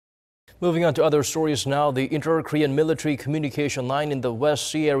Moving on to other stories now, the inter-Korean military communication line in the West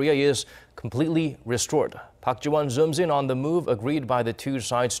Sea area is completely restored. Park Ji-won zooms in on the move agreed by the two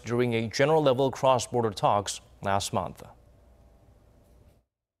sides during a general-level cross-border talks last month.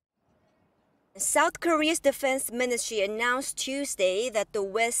 South Korea's defense ministry announced Tuesday that the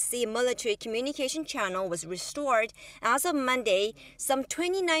West Sea military communication channel was restored as of Monday, some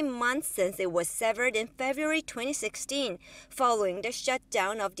 29 months since it was severed in February 2016, following the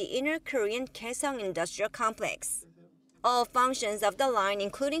shutdown of the inner Korean Kaesong Industrial Complex. All functions of the line,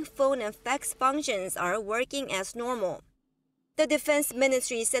 including phone and fax functions, are working as normal. The Defense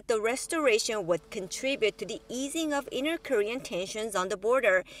Ministry said the restoration would contribute to the easing of inner Korean tensions on the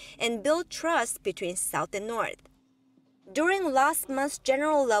border and build trust between South and North. During last month's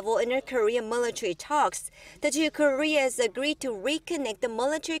general-level inter-Korean military talks, the two Koreas agreed to reconnect the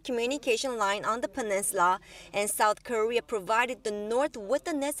military communication line on the peninsula, and South Korea provided the North with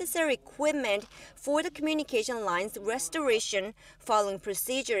the necessary equipment for the communication line's restoration following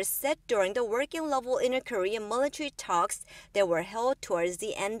procedures set during the working-level inter-Korean military talks that were held towards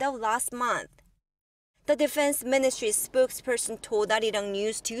the end of last month. The Defense Ministry's spokesperson told Arirang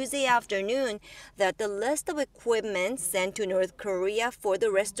News Tuesday afternoon that the list of equipment sent to North Korea for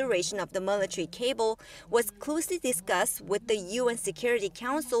the restoration of the military cable was closely discussed with the UN Security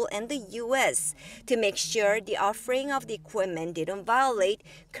Council and the U.S. to make sure the offering of the equipment didn't violate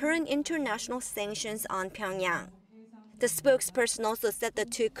current international sanctions on Pyongyang. The spokesperson also said the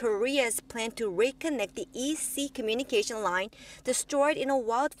two Koreas plan to reconnect the East Sea communication line destroyed in a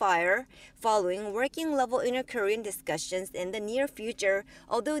wildfire following working-level inter-Korean discussions in the near future,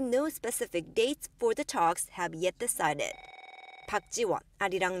 although no specific dates for the talks have yet decided. Park Ji-won,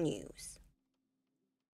 Arirang News.